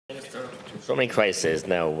So many crises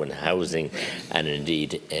now in housing and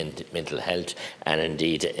indeed in mental health and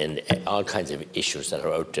indeed in all kinds of issues that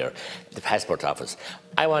are out there. The Passport Office.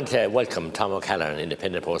 I want to welcome Tom O'Callaghan,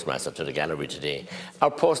 Independent Postmaster, to the gallery today.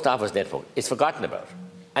 Our Post Office network is forgotten about.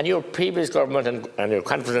 And your previous government and your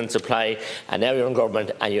confidence supply, and now you're in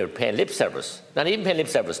government and you're paying lip service, not even paying lip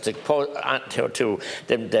service to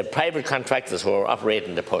the private contractors who are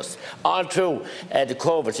operating the post. All through the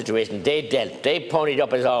COVID situation, they ponied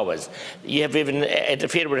up as always. You have even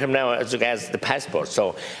interfered with him now as regards the passport.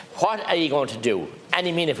 So what are you going to do?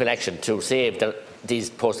 Any meaningful action to save these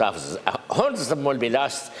post offices? Hundreds of them will be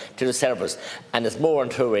lost to the service, and it's more and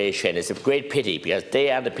true, Shane. It's a great pity because they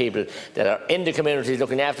are the people that are in the communities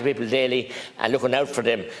looking after people daily and looking out for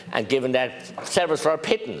them and giving that service for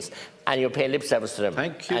pittance. And you're paying lip service to them.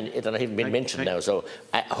 Thank you. And it's not even been mentioned now. So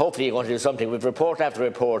hopefully you're going to do something. With report after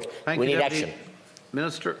report, we need action.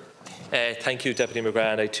 Minister. Thank you, Deputy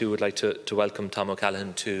McGrath. I too would like to welcome Tom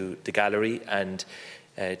O'Callaghan to the gallery and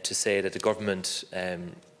to say that the government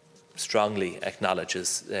strongly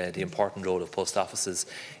acknowledges the important role of post offices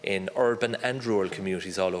in urban and rural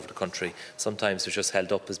communities all over the country. Sometimes they're just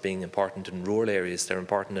held up as being important in rural areas. They're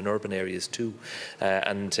important in urban areas too.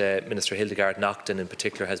 Minister Hildegarde Naughton in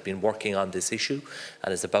particular has been working on this issue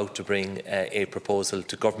and is about to bring a proposal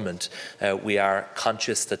to government. We are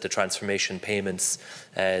conscious that the transformation payments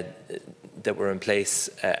that were in place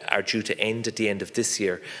are due to end at the end of this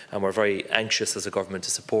year, and we're very anxious as a government to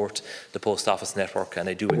support the post office network, and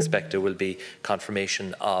I do expect there will be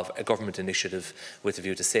confirmation of a government initiative with a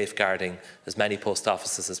view to safeguarding as many post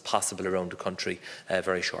offices as possible around the country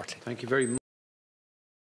very shortly. Thank you very much.